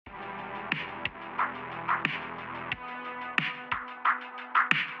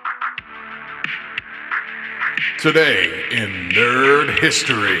Today in Nerd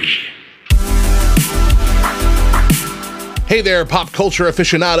History. Hey there, pop culture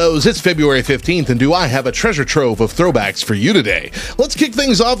aficionados. It's February 15th, and do I have a treasure trove of throwbacks for you today? Let's kick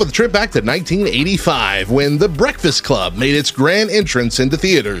things off with a trip back to 1985, when The Breakfast Club made its grand entrance into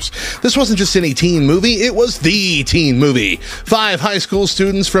theaters. This wasn't just any teen movie, it was the teen movie. 5 high school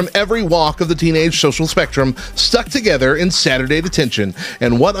students from every walk of the teenage social spectrum stuck together in Saturday detention,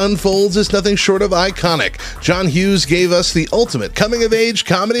 and what unfolds is nothing short of iconic. John Hughes gave us the ultimate coming-of-age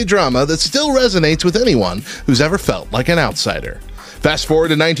comedy drama that still resonates with anyone who's ever felt like an outsider. Fast forward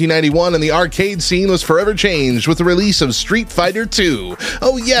to 1991, and the arcade scene was forever changed with the release of Street Fighter II.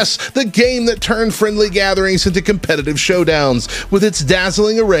 Oh yes, the game that turned friendly gatherings into competitive showdowns, with its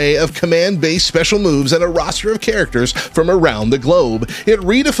dazzling array of command-based special moves and a roster of characters from around the globe. It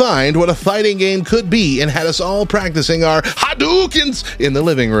redefined what a fighting game could be and had us all practicing our Hadoukens in the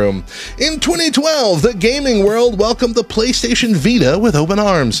living room. In 2012, the gaming world welcomed the PlayStation Vita with open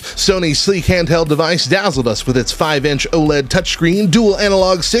arms. Sony's sleek handheld device dazzled us with its 5-inch OLED touchscreen, dual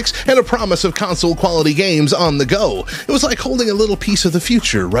analog sticks, and a promise of console-quality games on the go. It was like holding a little piece of the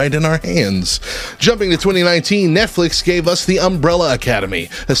future right in our hands. Jumping to 2019, Netflix gave us The Umbrella Academy,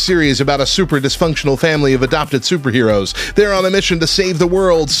 a series about a super dysfunctional family of adopted superheroes. They're on a mission to save the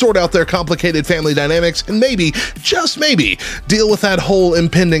world, sort out their complicated family dynamics, and maybe, just maybe, deal with that whole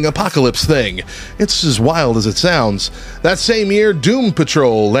impending apocalypse thing. It's as wild as it sounds. That same year, Doom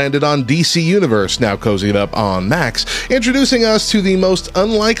Patrol landed on DC Universe, now cozied up on Max, introducing us to the most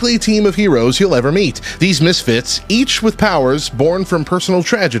unlikely team of heroes you'll ever meet. These misfits, each with powers born from personal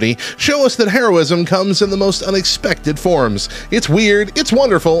tragedy, show us that heroism comes in the most unexpected forms. It's weird, it's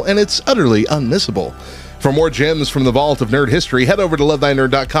wonderful, and it's utterly unmissable. For more gems from the vault of nerd history, head over to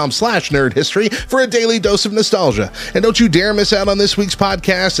lovethynerd.com/nerdhistory for a daily dose of nostalgia. And don't you dare miss out on this week's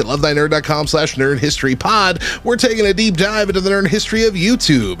podcast at lovethynerd.com/nerdhistorypod. We're taking a deep dive into the nerd history of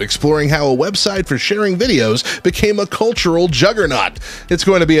YouTube, exploring how a website for sharing videos became a cultural juggernaut. It's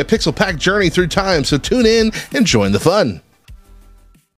going to be a pixel-packed journey through time, so tune in and join the fun.